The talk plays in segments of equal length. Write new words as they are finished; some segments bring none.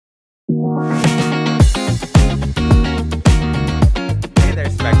Hey there,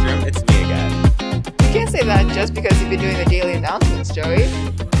 Spectrum, it's me again. You can't say that just because you've been doing the daily announcements, Joey.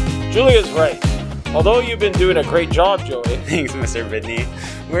 Julia's right. Although you've been doing a great job, Joey. Thanks, Mr. Bidney.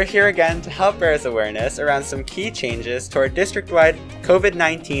 We're here again to help raise awareness around some key changes to our district-wide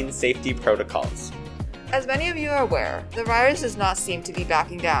COVID-19 safety protocols. As many of you are aware, the virus does not seem to be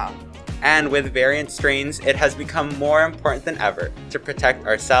backing down. And with variant strains, it has become more important than ever to protect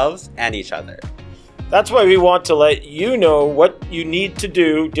ourselves and each other. That's why we want to let you know what you need to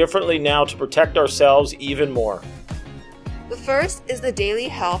do differently now to protect ourselves even more. The first is the daily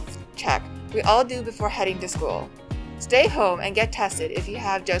health check we all do before heading to school. Stay home and get tested if you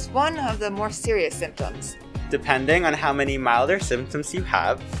have just one of the more serious symptoms. Depending on how many milder symptoms you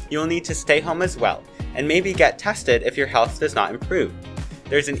have, you'll need to stay home as well, and maybe get tested if your health does not improve.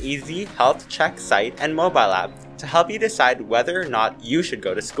 There's an easy health check site and mobile app to help you decide whether or not you should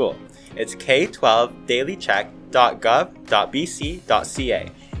go to school. It's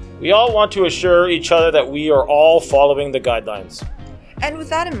k12dailycheck.gov.bc.ca. We all want to assure each other that we are all following the guidelines. And with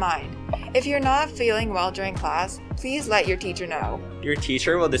that in mind, if you're not feeling well during class, please let your teacher know. Your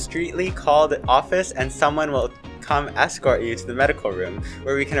teacher will discreetly call the office and someone will come escort you to the medical room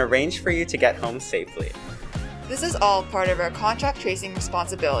where we can arrange for you to get home safely. This is all part of our contact tracing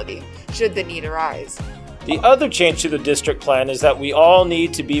responsibility, should the need arise. The other change to the district plan is that we all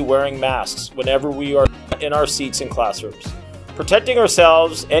need to be wearing masks whenever we are in our seats in classrooms. Protecting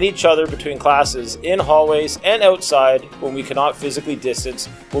ourselves and each other between classes, in hallways and outside when we cannot physically distance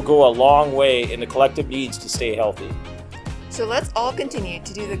will go a long way in the collective needs to stay healthy. So let's all continue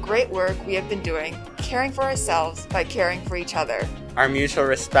to do the great work we have been doing, caring for ourselves by caring for each other. Our mutual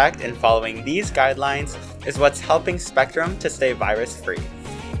respect in following these guidelines is what's helping Spectrum to stay virus-free.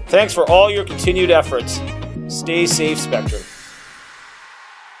 Thanks for all your continued efforts. Stay safe, Spectrum.